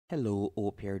Hello,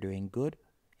 hope you're doing good.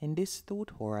 In this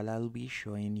tutorial, I'll be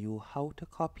showing you how to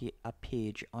copy a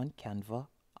page on Canva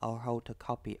or how to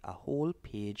copy a whole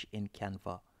page in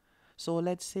Canva. So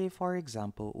let's say, for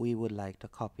example, we would like to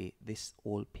copy this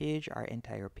whole page, our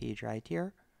entire page right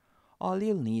here. All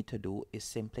you'll need to do is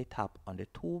simply tap on the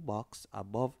toolbox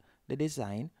above the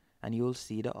design and you'll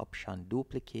see the option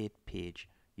duplicate page.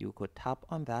 You could tap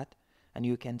on that and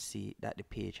you can see that the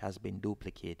page has been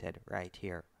duplicated right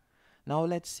here. Now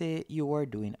let's say you are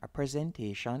doing a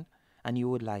presentation and you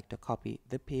would like to copy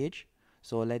the page.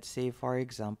 So let's say, for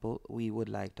example, we would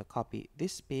like to copy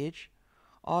this page.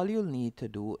 All you'll need to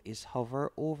do is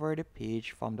hover over the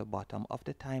page from the bottom of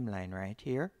the timeline right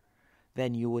here.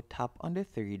 Then you would tap on the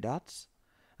three dots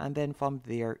and then from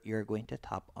there you're going to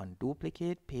tap on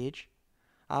duplicate page.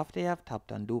 After you have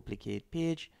tapped on duplicate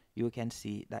page, you can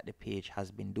see that the page has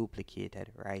been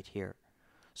duplicated right here.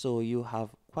 So you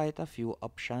have quite a few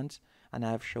options and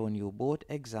I've shown you both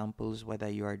examples whether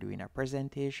you are doing a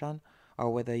presentation or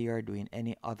whether you are doing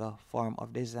any other form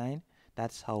of design.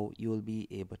 That's how you'll be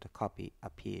able to copy a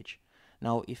page.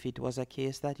 Now if it was a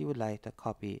case that you would like to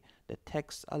copy the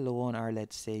text alone, or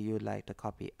let's say you would like to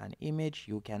copy an image,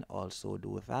 you can also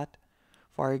do that.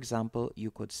 For example,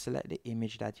 you could select the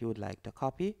image that you would like to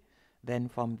copy. Then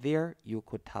from there you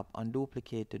could tap on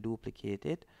duplicate to duplicate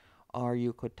it, or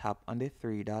you could tap on the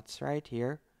three dots right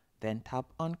here, then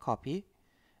tap on copy.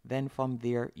 Then from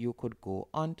there you could go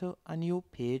onto a new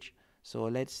page. So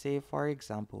let's say, for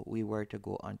example, we were to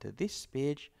go onto this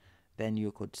page. Then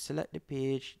you could select the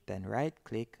page, then right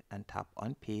click and tap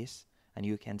on paste, and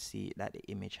you can see that the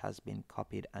image has been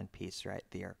copied and pasted right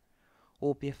there.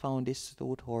 Hope you found this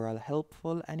tutorial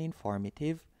helpful and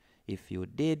informative. If you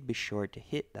did, be sure to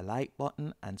hit the like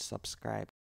button and subscribe.